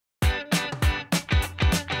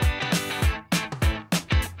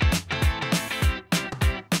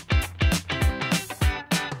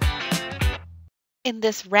In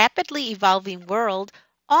this rapidly evolving world,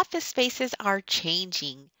 office spaces are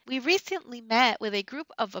changing. We recently met with a group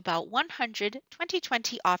of about 100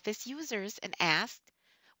 2020 office users and asked,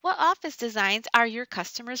 what office designs are your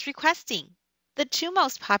customers requesting? The two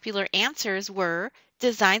most popular answers were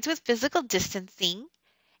designs with physical distancing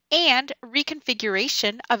and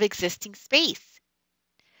reconfiguration of existing space.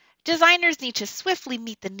 Designers need to swiftly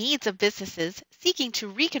meet the needs of businesses seeking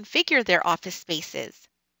to reconfigure their office spaces.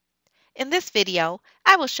 In this video,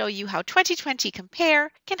 I will show you how 2020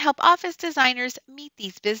 Compare can help office designers meet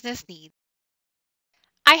these business needs.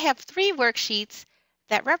 I have 3 worksheets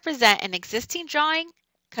that represent an existing drawing,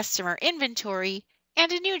 customer inventory,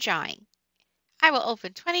 and a new drawing. I will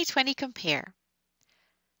open 2020 Compare.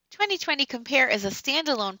 2020 Compare is a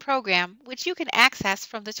standalone program which you can access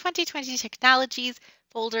from the 2020 Technologies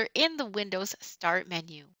folder in the Windows Start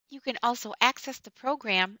menu. You can also access the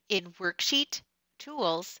program in Worksheet,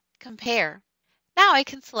 Tools, Compare. Now I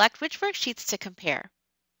can select which worksheets to compare.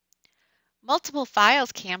 Multiple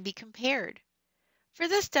files can be compared. For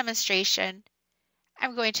this demonstration,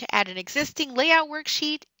 I'm going to add an existing layout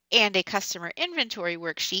worksheet and a customer inventory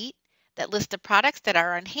worksheet that list the products that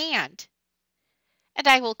are on hand. And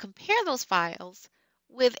I will compare those files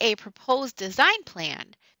with a proposed design plan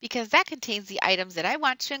because that contains the items that I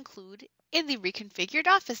want to include in the reconfigured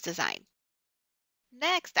office design.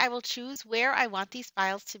 Next, I will choose where I want these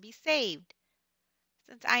files to be saved.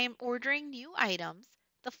 Since I am ordering new items,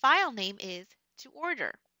 the file name is to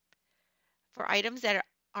order. For items that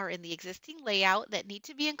are in the existing layout that need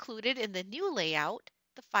to be included in the new layout,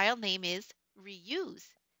 the file name is reuse.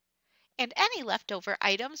 And any leftover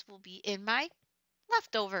items will be in my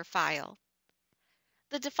leftover file.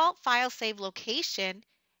 The default file save location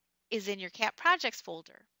is in your CAT Projects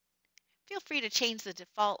folder. Feel free to change the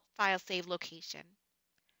default file save location.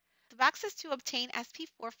 The boxes to obtain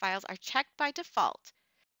SP4 files are checked by default.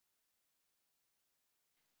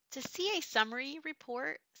 To see a summary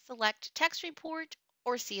report, select Text Report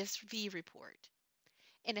or CSV Report.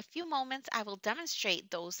 In a few moments, I will demonstrate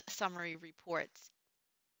those summary reports.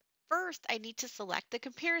 First, I need to select the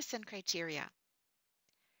comparison criteria.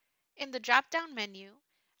 In the drop-down menu,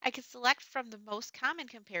 I can select from the most common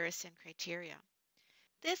comparison criteria.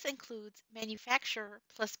 This includes manufacturer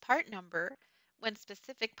plus part number when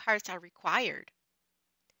specific parts are required.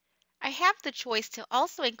 I have the choice to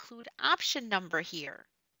also include option number here.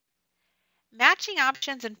 Matching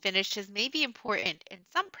options and finishes may be important in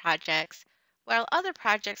some projects, while other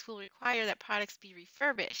projects will require that products be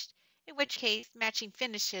refurbished, in which case matching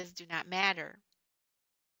finishes do not matter.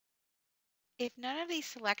 If none of these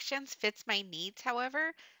selections fits my needs,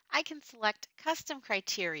 however, I can select custom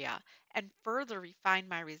criteria and further refine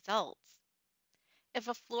my results. If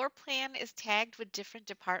a floor plan is tagged with different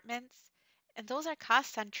departments, and those are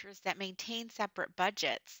cost centers that maintain separate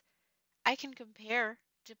budgets, I can compare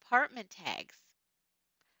department tags.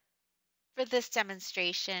 For this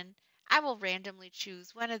demonstration, I will randomly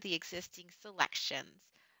choose one of the existing selections,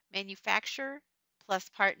 manufacturer plus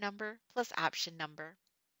part number plus option number.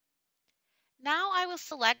 Now I will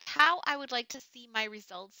select how I would like to see my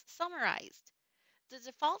results summarized. The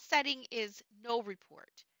default setting is no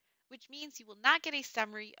report, which means you will not get a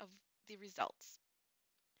summary of the results.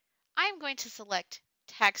 I am going to select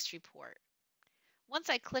text report. Once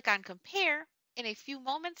I click on compare, in a few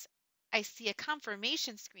moments, I see a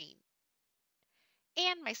confirmation screen.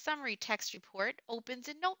 And my summary text report opens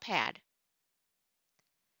in Notepad.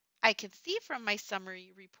 I can see from my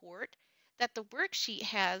summary report that the worksheet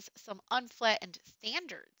has some unflattened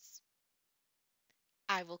standards.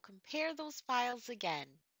 I will compare those files again.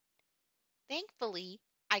 Thankfully,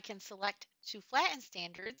 I can select to flatten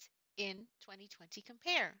standards in 2020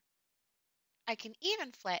 Compare. I can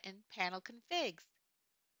even flatten panel configs.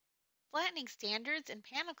 Flattening standards and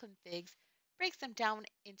panel configs breaks them down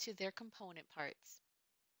into their component parts.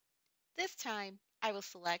 This time, I will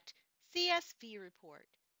select CSV Report.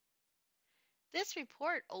 This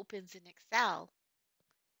report opens in Excel,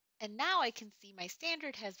 and now I can see my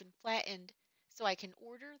standard has been flattened so I can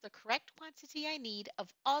order the correct quantity I need of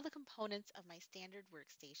all the components of my standard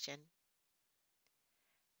workstation.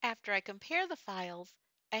 After I compare the files,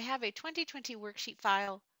 I have a 2020 worksheet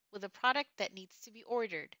file with a product that needs to be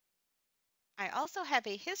ordered. I also have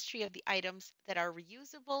a history of the items that are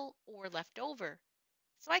reusable or left over,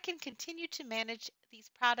 so I can continue to manage these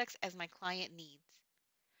products as my client needs.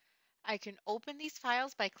 I can open these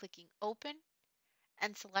files by clicking Open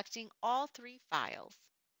and selecting all 3 files.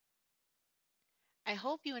 I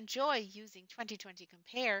hope you enjoy using 2020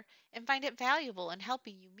 Compare and find it valuable in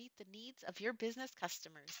helping you meet the needs of your business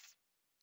customers.